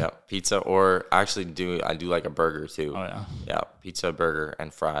 Yeah. Pizza, or actually I do like a burger too. Oh, yeah. Yeah, pizza, burger,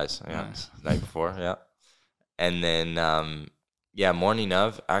 and fries. Yeah, nice. The night before, yeah. And then, morning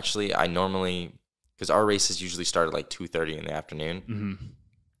of, actually, I normally... Because our races usually start at like 2:30 in the afternoon. Mm-hmm.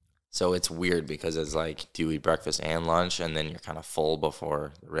 So it's weird because it's like, do you eat breakfast and lunch and then you're kind of full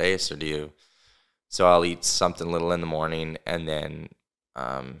before the race, or do you? So I'll eat something little in the morning, and then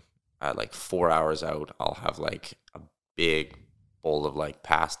at like 4 hours out, I'll have like a big bowl of like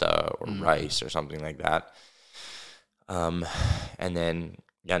pasta or rice or something like that. And then,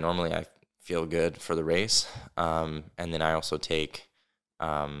 normally I feel good for the race. And then I also take,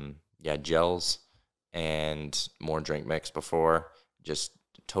 gels and more drink mix before, just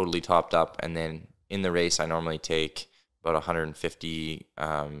totally topped up. And then in the race, I normally take about 150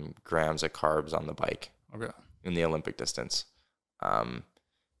 grams of carbs on the bike. Okay. In the Olympic distance. And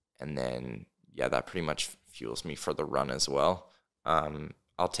then, that pretty much fuels me for the run as well.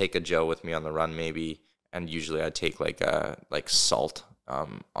 I'll take a gel with me on the run maybe, and usually I take like salt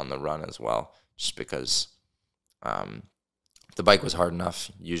on the run as well, just because if the bike was hard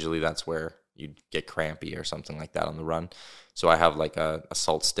enough, usually that's where you'd get crampy or something like that on the run. So I have like a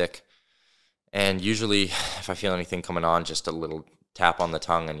salt stick, and usually if I feel anything coming on, just a little tap on the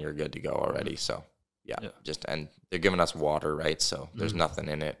tongue and you're good to go already. So and they're giving us water, right? So there's nothing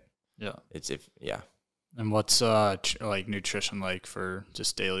in it. Yeah. And what's like nutrition like for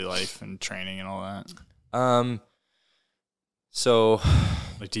just daily life and training and all that? So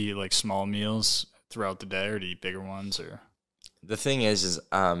like, do you eat like small meals throughout the day, or do you eat bigger ones? Or the thing is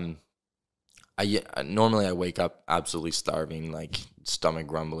normally I wake up absolutely starving, like stomach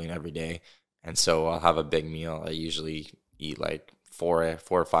grumbling every day, and so I'll have a big meal. I usually eat like four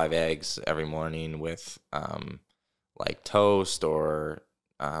or five eggs every morning with like toast or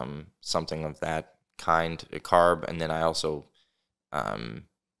something of that kind, a carb. And then I also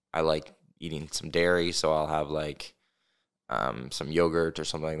I like eating some dairy, so I'll have like some yogurt or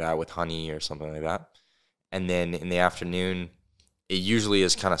something like that with honey or something like that. And then in the afternoon, it usually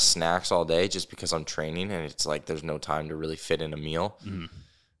is kind of snacks all day, just because I'm training and it's like there's no time to really fit in a meal.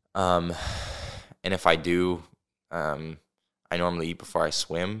 And if I do, I normally eat before I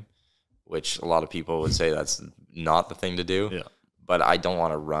swim, which a lot of people would say that's not the thing to do. Yeah. But I don't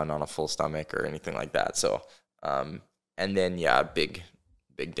want to run on a full stomach or anything like that. So, and then big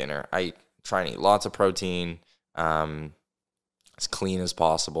dinner. I try and eat lots of protein, as clean as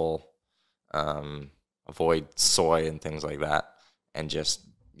possible, avoid soy and things like that, and just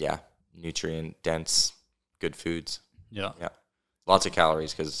nutrient dense, good foods. Yeah, lots of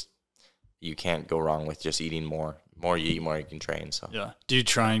calories, because you can't go wrong with just eating more. More you eat, more you can train. So do you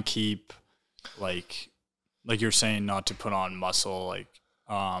try and keep like you're saying, not to put on muscle? Like,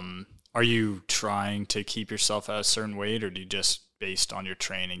 are you trying to keep yourself at a certain weight, or do you just, based on your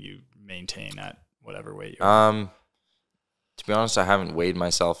training, you maintain at whatever weight you're at? To be honest, I haven't weighed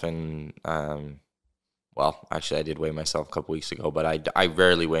myself in, well, actually I did weigh myself a couple weeks ago, but I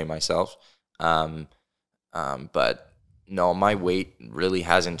rarely weigh myself. But no, my weight really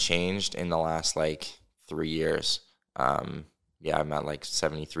hasn't changed in the last like 3 years. I'm at like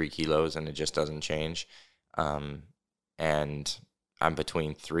 73 kilos and it just doesn't change. And I'm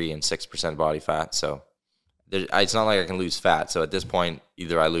between 3 and 6% body fat. So it's not like I can lose fat. So at this point,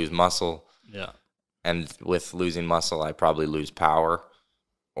 either I lose muscle. Yeah. And with losing muscle, I probably lose power,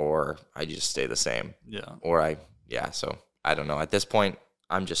 or I just stay the same. Yeah. Or so I don't know. At this point,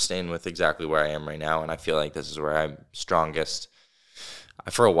 I'm just staying with exactly where I am right now. And I feel like this is where I'm strongest.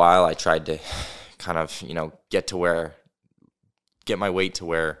 For a while, I tried to kind of, get my weight to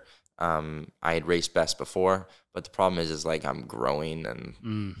where I had raced best before. But the problem is like I'm growing, and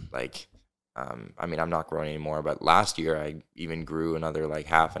I'm not growing anymore. But last year, I even grew another like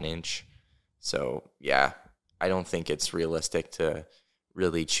half an inch. So, I don't think it's realistic to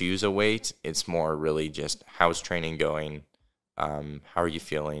really choose a weight. It's more really just, how's training going? How are you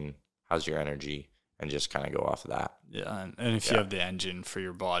feeling? How's your energy? And just kind of go off of that. Yeah, and if you have the engine for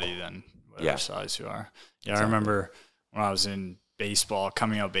your body, then whatever size you are. Yeah, exactly. I remember when I was in baseball,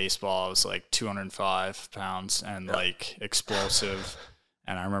 coming out baseball, I was like 205 pounds and like explosive.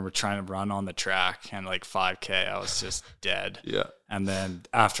 And I remember trying to run on the track, and like 5K, I was just dead. Yeah. And then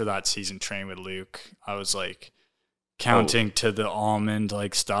after that season training with Luke, I was like counting to the almond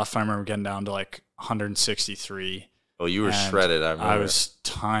like stuff. I remember getting down to like 163. Oh, you were shredded. I was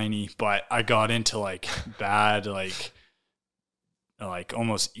tiny, but I got into like bad, like like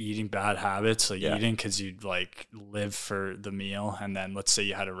almost eating bad habits, like eating because you'd like live for the meal, and then let's say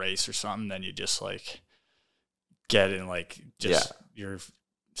you had a race or something, then you just like get in like just you're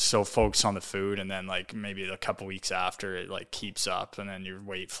so focused on the food, and then like maybe a couple weeks after it like keeps up, and then your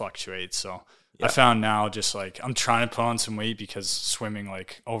weight fluctuates. So I found now just like I'm trying to put on some weight because swimming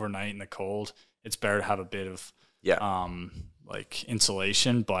like overnight in the cold, it's better to have a bit of like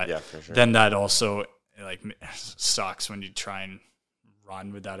insulation, but for sure. Then that also like sucks when you try and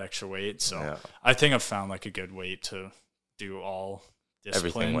run with that extra weight. So I think I've found like a good weight to do all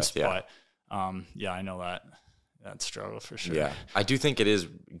disciplines with, but I know that struggle for sure. Yeah, I do think it is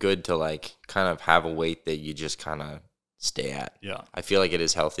good to like kind of have a weight that you just kind of stay at. Yeah, I feel like it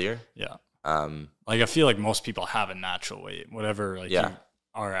is healthier. Yeah, like I feel like most people have a natural weight, whatever like you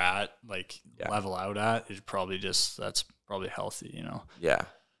are at, like level out at, is probably that's probably healthy, you know. Yeah,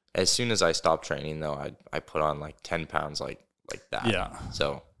 as soon as I stopped training though, I put on like 10 pounds like that. Yeah,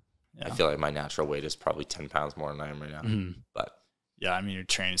 so I feel like my natural weight is probably 10 pounds more than I am right now. But yeah, I mean, you're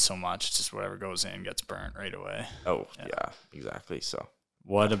training so much, it's just whatever goes in gets burnt right away. Oh, yeah, exactly. So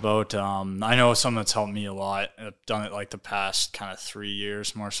what about, I know something that's helped me a lot. I've done it like the past kind of 3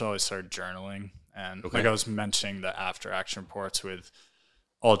 years more so. I started journaling, and like I was mentioning the after action reports with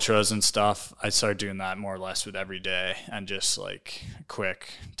ultras and stuff. I started doing that more or less with every day, and just like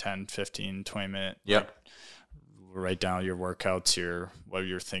quick 10, 15, 20 minute. Like, write down your workouts, what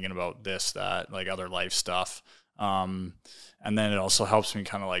you're thinking about, this, that, like other life stuff. And then it also helps me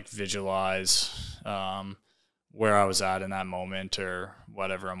kind of like visualize where I was at in that moment or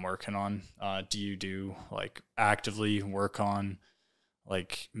whatever I'm working on. Do you do like actively work on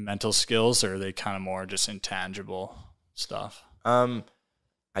like mental skills, or are they kind of more just intangible stuff?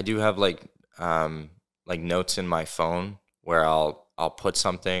 I do have like notes in my phone where I'll put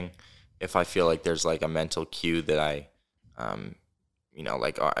something if I feel like there's like a mental cue that I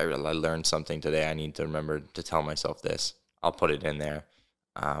like I learned something today, I need to remember to tell myself this. I'll put it in there.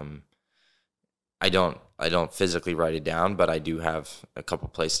 I don't physically write it down, but I do have a couple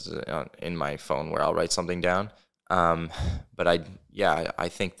places in my phone where I'll write something down. But I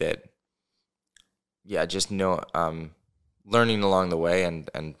think that just know learning along the way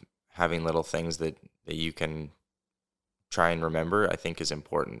and having little things that you can try and remember, I think is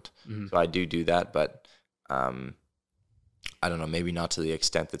important. So I do that, but I don't know, maybe not to the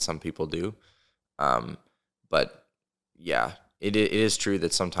extent that some people do. But yeah, it is true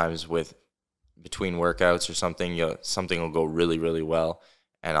that sometimes between workouts or something, something will go really, really well,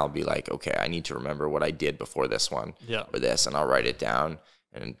 and I'll be like, okay, I need to remember what I did before this one or this, and I'll write it down.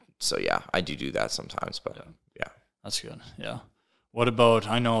 And so, I do that sometimes, but yeah. That's good. Yeah. What about,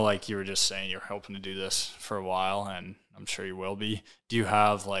 I know like you were just saying you're hoping to do this for a while, and I'm sure you will be. Do you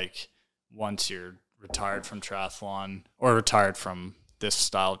have like, once you're retired from triathlon or retired from this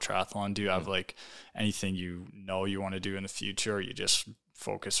style of triathlon, do you have like anything you want to do in the future, or you just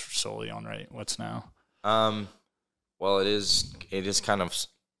focus solely on what's now? Well, it is kind of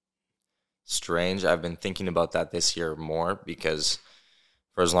strange. I've been thinking about that this year more, because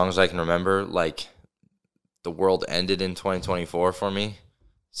for as long as I can remember, like the world ended in 2024 for me.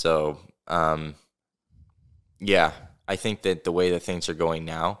 So, I think that the way that things are going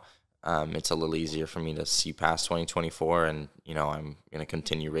now, it's a little easier for me to see past 2024, and I'm going to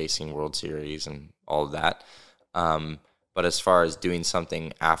continue racing World Series and all of that. But as far as doing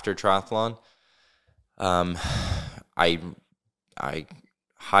something after triathlon, I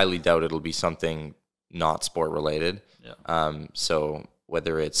highly doubt it'll be something not sport related. So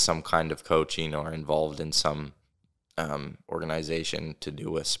whether it's some kind of coaching or involved in some organization to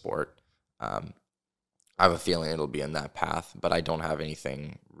do with sport, I have a feeling it'll be in that path, but I don't have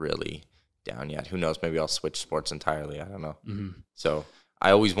anything really down yet. Who knows? Maybe I'll switch sports entirely. I don't know. So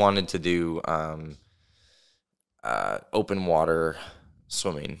I always wanted to do open water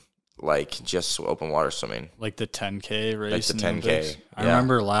swimming, like just open water swimming. Like the 10K race? Like the 10K. I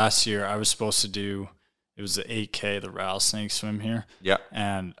remember last year I was supposed to do, it was the 8K, the rattlesnake swim here. Yeah.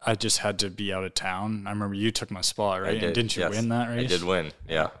 And I just had to be out of town. I remember you took my spot, right? And didn't you win that race? I did win,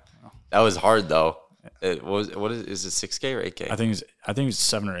 yeah. That was hard though. It was, is it 6K or 8K? I think it was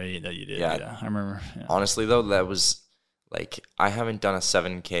 7 or 8 that you did. Yeah, I remember. Yeah. Honestly though, that was like, I haven't done a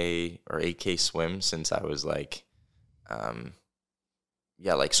 7K or 8K swim since I was like,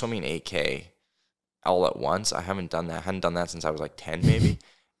 like swimming 8K all at once. I hadn't done that since I was like 10 maybe.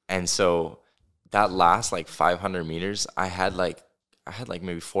 And so that last like 500 meters, I had like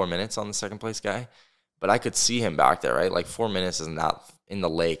maybe 4 minutes on the second place guy, but I could see him back there, right? Like 4 minutes isn't that in the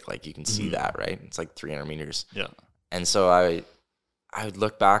lake, like you can see that, right? It's like 300 meters. Yeah. And so I would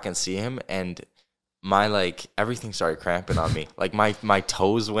look back and see him, and my like everything started cramping on me. Like my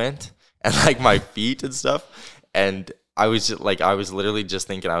toes went and like my feet and stuff. And I was literally just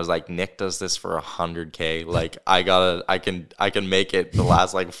thinking, I was like, Nick does this for 100K. Like I can make it the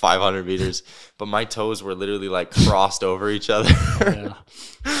last like 500 meters, but my toes were literally like crossed over each other. Yeah.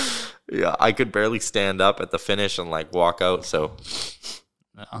 Yeah. I could barely stand up at the finish and like walk out. So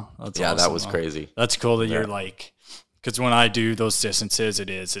yeah, that's yeah, awesome, that was though. crazy. That's cool that you're like, because when I do those distances,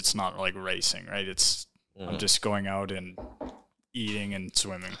 it's not like racing, right? It's, I'm just going out and eating and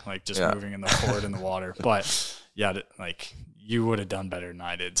swimming, like just moving in the forward in the water. But yeah, like you would have done better than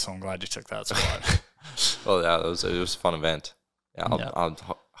I did, so I'm glad you took that spot. Well, yeah, it was a fun event. Yeah, I'll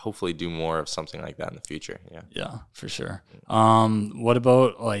hopefully do more of something like that in the future. Yeah, for sure. What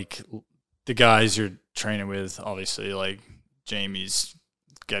about like the guys you're training with? Obviously, like Jamie's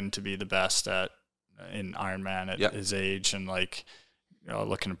getting to be the best in Ironman at his age, and like, you know,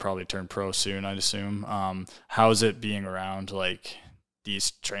 looking to probably turn pro soon, I'd assume. How's it being around like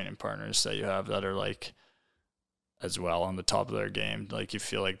these training partners that you have that are like as well on the top of their game? Like, you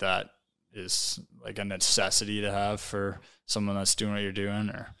feel like that is like a necessity to have for someone that's doing what you're doing,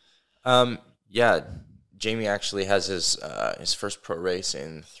 or? Yeah, Jamie actually has his first pro race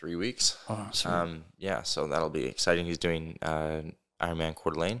in 3 weeks. Oh, sweet. Yeah, so that'll be exciting. He's doing Ironman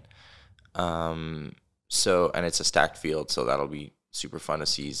Coeur d'Alene. So, and it's a stacked field, so that'll be super fun to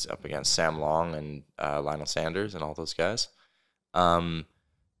see. He's up against Sam Long and Lionel Sanders and all those guys.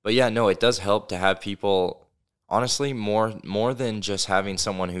 But yeah, no, it does help to have people, honestly, more than just having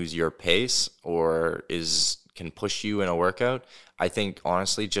someone who's your pace or can push you in a workout. I think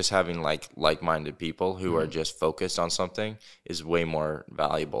honestly, just having like-minded people who are just focused on something is way more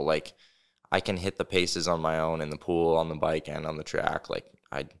valuable. Like, I can hit the paces on my own in the pool, on the bike, and on the track. Like,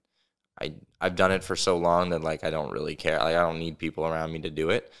 I've done it for so long that like I don't really care. Like, I don't need people around me to do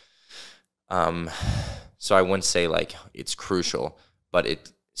it. So I wouldn't say like it's crucial, but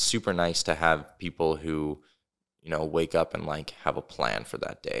it's super nice to have people who, you know, wake up and like have a plan for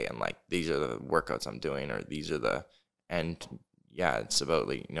that day, and like, these are the workouts I'm doing, or these are it's about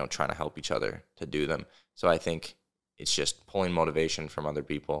like, you know, trying to help each other to do them. So I think it's just pulling motivation from other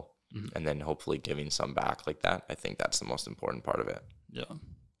people and then hopefully giving some back like that. I think that's the most important part of it. Yeah.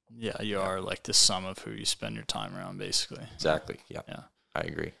 Yeah, you are like the sum of who you spend your time around, basically. Exactly. Yeah. I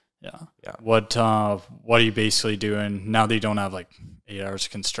agree. Yeah. Yeah. What are you basically doing now that you don't have like 8 hours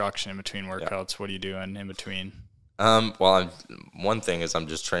of construction in between workouts? What are you doing in between? Well, one thing is I'm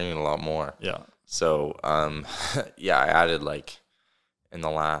just training a lot more. Yeah. So, I added like in the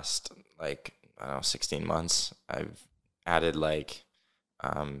last, like, I don't know, 16 months, I've added like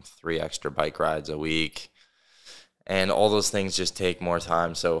 3 extra bike rides a week, and all those things just take more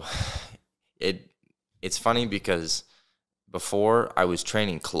time. So it's funny because before I was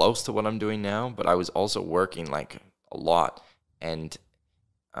training close to what I'm doing now, but I was also working like a lot, and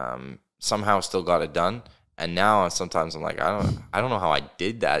somehow still got it done. And now sometimes I'm like, I don't know how I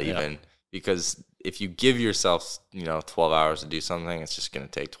did that even, because if you give yourself, you know, 12 hours to do something, it's just going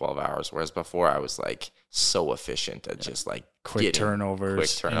to take 12 hours. Whereas before I was like so efficient at just like quick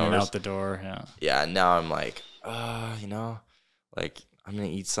turnovers, in and out the door. Yeah. Yeah. And now I'm like, you know, like I'm going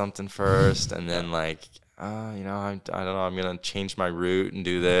to eat something first, and then like, you know, I don't know, I'm going to change my route and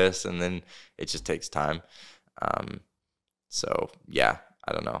do this. And then it just takes time. So yeah,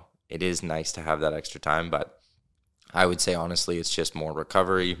 I don't know. It is nice to have that extra time, but I would say honestly, it's just more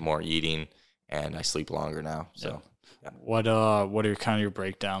recovery, more eating, and I sleep longer now. So, yeah. What are kind of your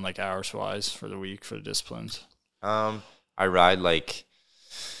breakdown, like hours wise, for the week for the disciplines? I ride like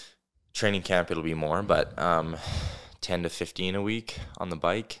training camp. It'll be more, but 10 to 15 a week on the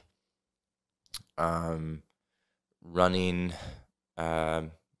bike. Running,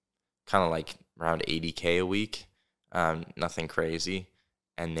 kind of like around 80K a week. Nothing crazy.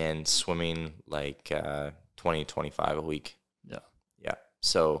 And then swimming like 20, 25 a week. Yeah. Yeah.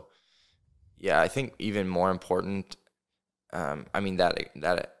 So, yeah, I think even more important, I mean, that,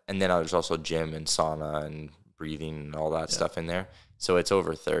 and then there's also gym and sauna and breathing and all that stuff in there. So it's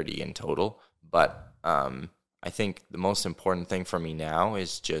over 30 in total. But I think the most important thing for me now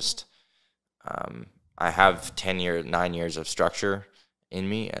is just I have 9 years of structure in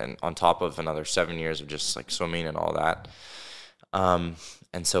me, and on top of another 7 years of just like swimming and all that.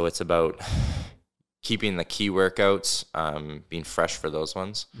 And so it's about keeping the key workouts, being fresh for those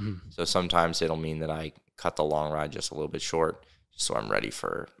ones. Mm-hmm. So sometimes it'll mean that I cut the long ride just a little bit short, so I'm ready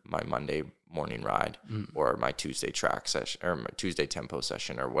for my Monday morning ride or my Tuesday track session or my Tuesday tempo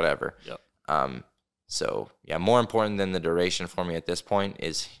session or whatever. Yep. So yeah, more important than the duration for me at this point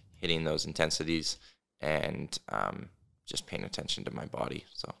is hitting those intensities and just paying attention to my body.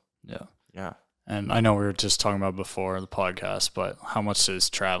 So yeah. And I know we were just talking about before the podcast, but how much does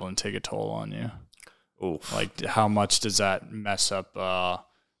traveling take a toll on you? Oof. Like, how much does that mess up,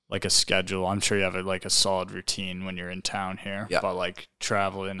 like a schedule? I'm sure you have a solid routine when you're in town here, but like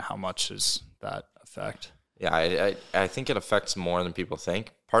traveling, how much does that affect? Yeah, I think it affects more than people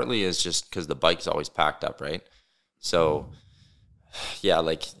think. Partly is just because the bike's always packed up, right? So, yeah,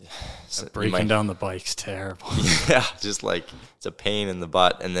 like breaking down the bike's terrible. Yeah, just like it's a pain in the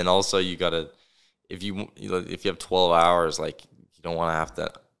butt. And then also you gotta, if you have 12 hours, like you don't want to have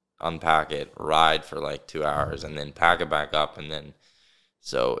to unpack it, ride for like 2 hours, and then pack it back up, and then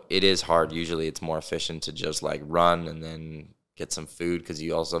so it is hard. Usually it's more efficient to just like run and then get some food, because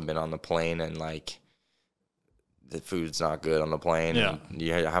you also have been on the plane and like the food's not good on the plane. Yeah. And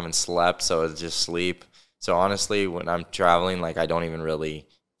you haven't slept, so it's just sleep. So honestly, when I'm traveling, like I don't even really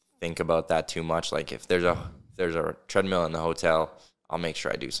think about that too much. Like if there's a treadmill in the hotel, I'll make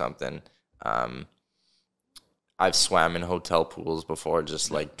sure I do something. I've swam in hotel pools before, just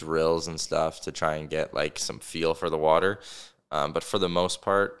like drills and stuff to try and get like some feel for the water. But for the most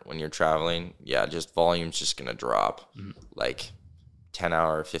part, when you're traveling, yeah, just volume's just going to drop. Like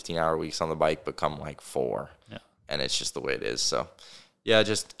 10-hour, 15-hour weeks on the bike become like 4. Yeah. And it's just the way it is. So, yeah,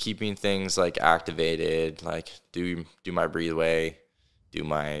 just keeping things like activated, like do my breathe way, do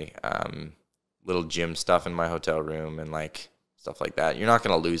my little gym stuff in my hotel room and like stuff like that. You're not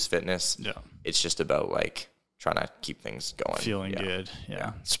going to lose fitness. Yeah. It's just about like trying to keep things going. Feeling good.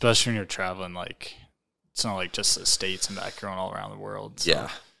 Yeah. Especially when you're traveling, like it's not like just the States and back, you're going all around the world. So, yeah.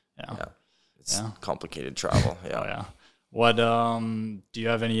 It's complicated travel. Yeah. Oh, yeah. What do you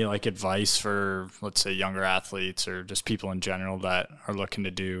have any like advice for, let's say, younger athletes or just people in general that are looking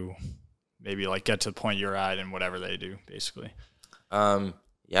to do, maybe like get to the point you're at in whatever they do, basically?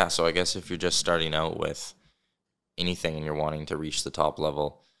 Yeah. So I guess if you're just starting out with anything and you're wanting to reach the top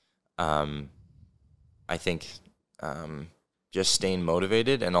level, I think just staying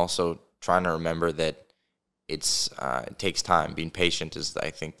motivated and also trying to remember that it takes time. Being patient is, I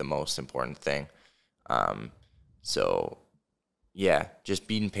think, the most important thing. So, yeah, just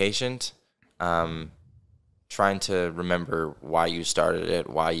being patient, trying to remember why you started it,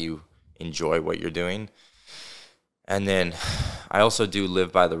 why you enjoy what you're doing. And then I also do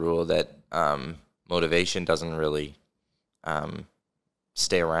live by the rule that motivation doesn't really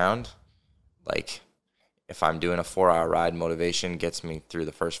stay around. Like, if I'm doing a 4-hour ride, motivation gets me through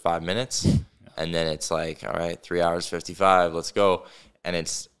the first 5 minutes. And then it's like, all right, 3 hours, 55, let's go. And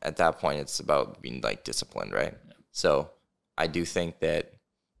it's at that point, it's about being like disciplined, right? So I do think that,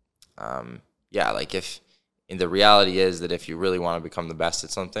 like the reality is that if you really want to become the best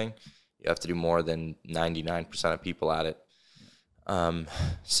at something, you have to do more than 99% of people at it.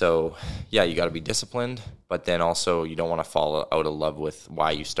 So yeah, you got to be disciplined, but then also you don't want to fall out of love with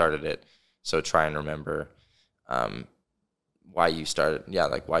why you started it. So try and remember, why you started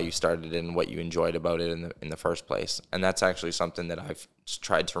it and what you enjoyed about it in the first place. And that's actually something that I've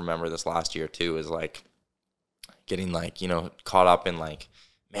tried to remember this last year too, is like getting like, caught up in like,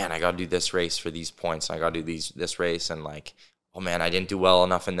 man, I got to do this race for these points. I got to do this race. And like, oh man, I didn't do well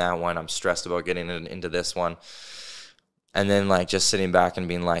enough in that one. I'm stressed about getting into this one. And then like just sitting back and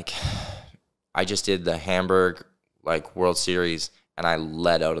being like, I just did the Hamburg like World Series and I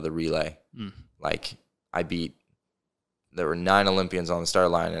led out of the relay. Like there were 9 Olympians on the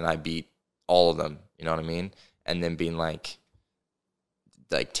start line and I beat all of them. You know what I mean? And then being like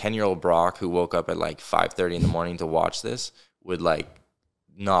 10-year-old Brock, who woke up at like 5:30 in the morning to watch this, would like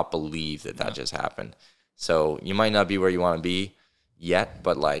not believe that just happened. So you might not be where you want to be yet,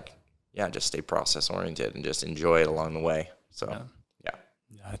 but like, yeah, just stay process oriented and just enjoy it along the way. So yeah.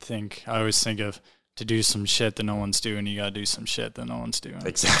 I always think of, to do some shit that no one's doing, you got to do some shit that no one's doing.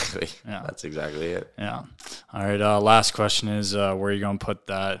 Exactly. Yeah. That's exactly it. Yeah. All right. Last question is, where are you going to put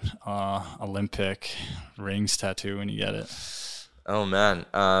that Olympic rings tattoo when you get it? Oh, man.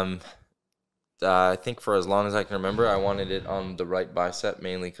 I think for as long as I can remember, I wanted it on the right bicep,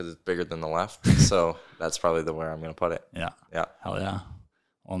 mainly because it's bigger than the left. So that's probably where I'm going to put it. Yeah. Yeah. Hell yeah.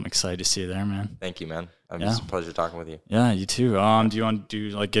 Well, I'm excited to see you there, man. Thank you, man. It's a pleasure talking with you. Yeah, you too. Do you want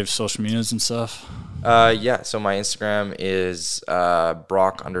to give social medias and stuff? Yeah. So my Instagram is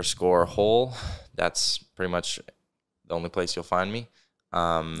Brock_Hoel. That's pretty much the only place you'll find me.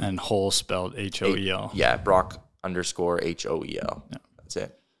 And Hoel spelled Hoel. Yeah, Brock_Hoel. Yeah. That's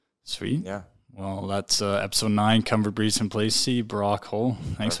it. Sweet. Yeah. Well, that's episode 9, Comfort, Breeds, Complacency, Brock Hoel.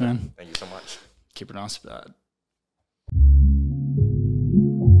 Thanks, man. Thank you so much. Keep it on.